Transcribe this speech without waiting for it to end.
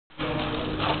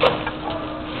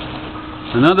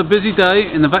Another busy day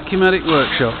in the Vacuumatic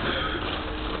workshop.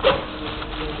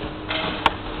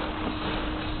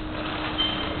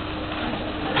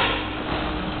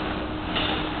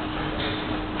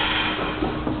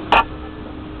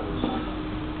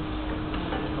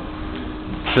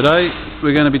 Today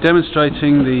we're going to be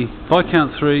demonstrating the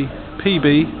Vicount 3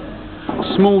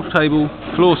 PB small table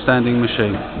floor standing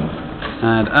machine,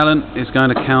 and Alan is going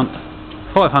to count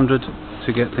 500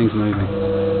 to get things moving.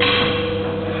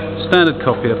 Standard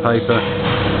copier paper.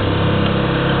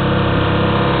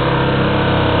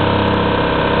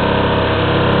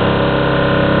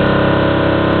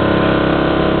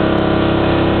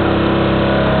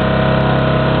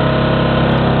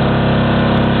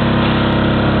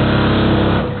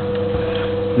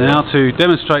 Now, to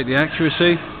demonstrate the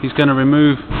accuracy, he's going to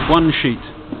remove one sheet.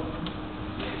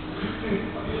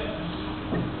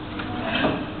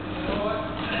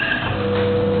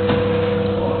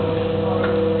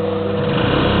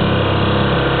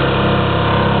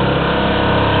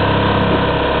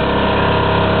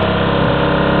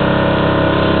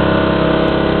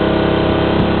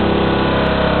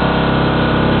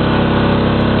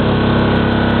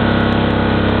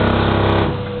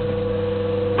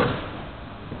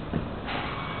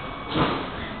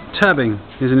 Tabbing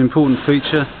is an important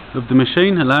feature of the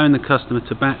machine, allowing the customer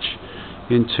to batch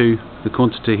into the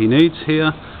quantity he needs.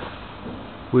 Here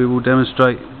we will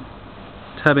demonstrate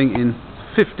tabbing in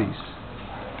 50s.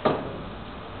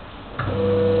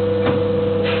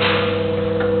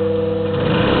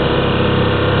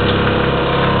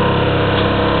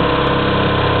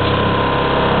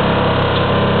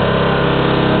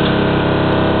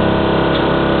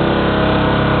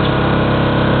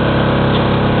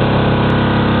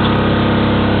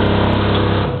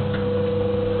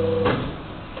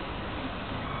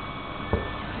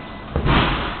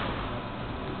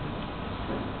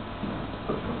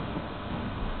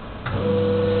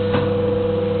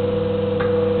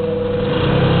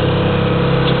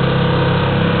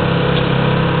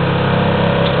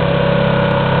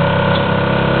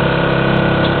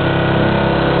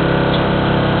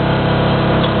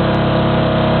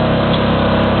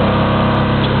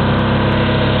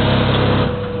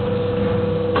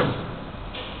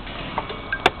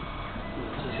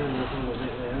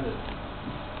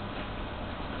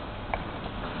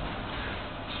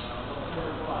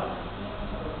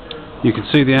 You can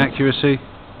see the accuracy,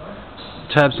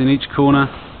 tabs in each corner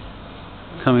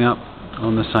coming up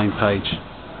on the same page.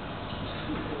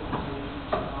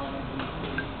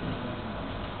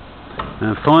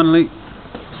 And finally,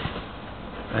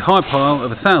 a high pile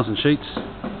of 1,000 sheets.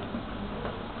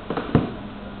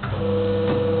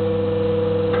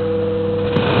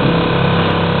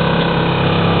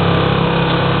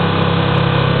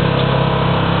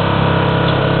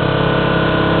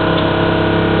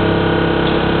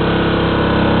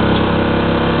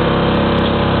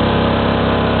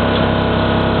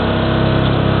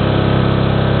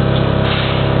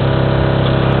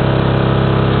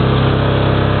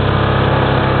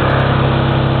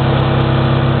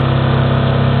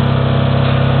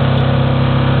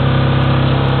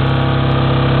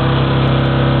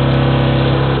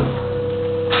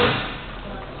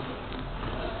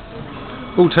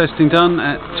 All testing done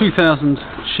at 2,000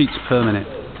 sheets per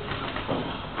minute.